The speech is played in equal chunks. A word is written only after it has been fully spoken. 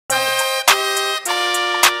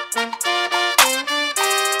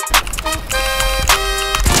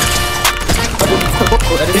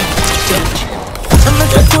I'm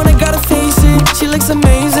at the point, I gotta face it. She looks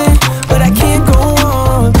amazing, but I can't go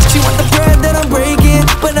on. She want the bread that I'm breaking,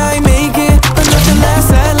 but I ain't making enough to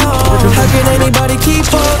last that long. How can anybody keep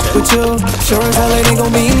up with you? Sure as hell it ain't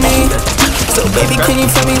gon' be me. So baby, can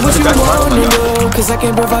you tell me what you wanna do? Cause I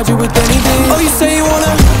can provide you with anything. Oh, you say you want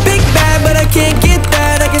a big bag, but I can't get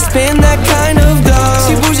that. I can spend that kind of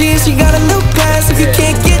dough. She bougie and she got a little class. If you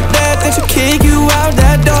can't get that, then she'll kick you out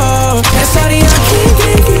that door. And shawty, I can't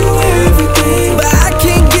give you everything, but I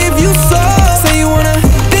can give you soul. Say you want a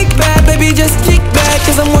big bag, baby, just kick back,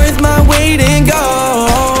 cause I'm worth my weight in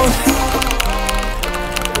gold.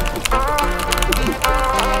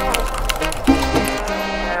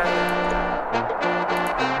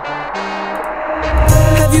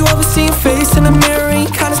 Have you ever seen face in the mirror?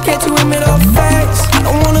 Ain't kinda scared to admit all facts. I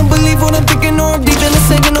don't wanna believe what I'm thinking, or I'm deep in a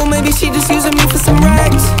second, or maybe she just using me for some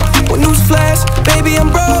rags. Well, newsflash, baby, I'm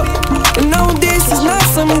broke, and no, this is not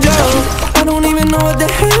some joke. I don't even know what the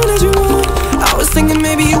hell that you want. I was thinking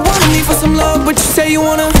maybe you wanted me for some love, but you say you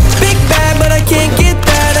want a big bag, but I can't get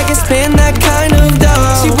that. I can spend that kind of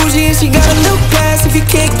dough. She bougie and she got a little class. If you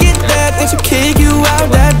can't get that, then she'll kick you out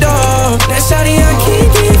that door. That shawty, I can't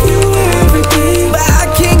give you everything, but I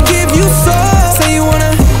can give you soul. Say you want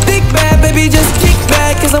a big bag, baby, just kick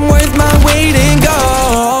back, cause I'm worth my weight in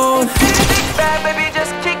gold. Big bag, baby,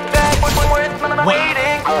 just kick back, worth my weight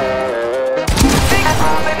in gold. Big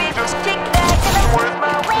bag, baby, just kick back, cause I'm worth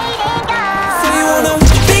my weight in gold. Say you want a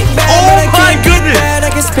big bag, but I can't get that. I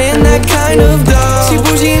can spend that kind of dough.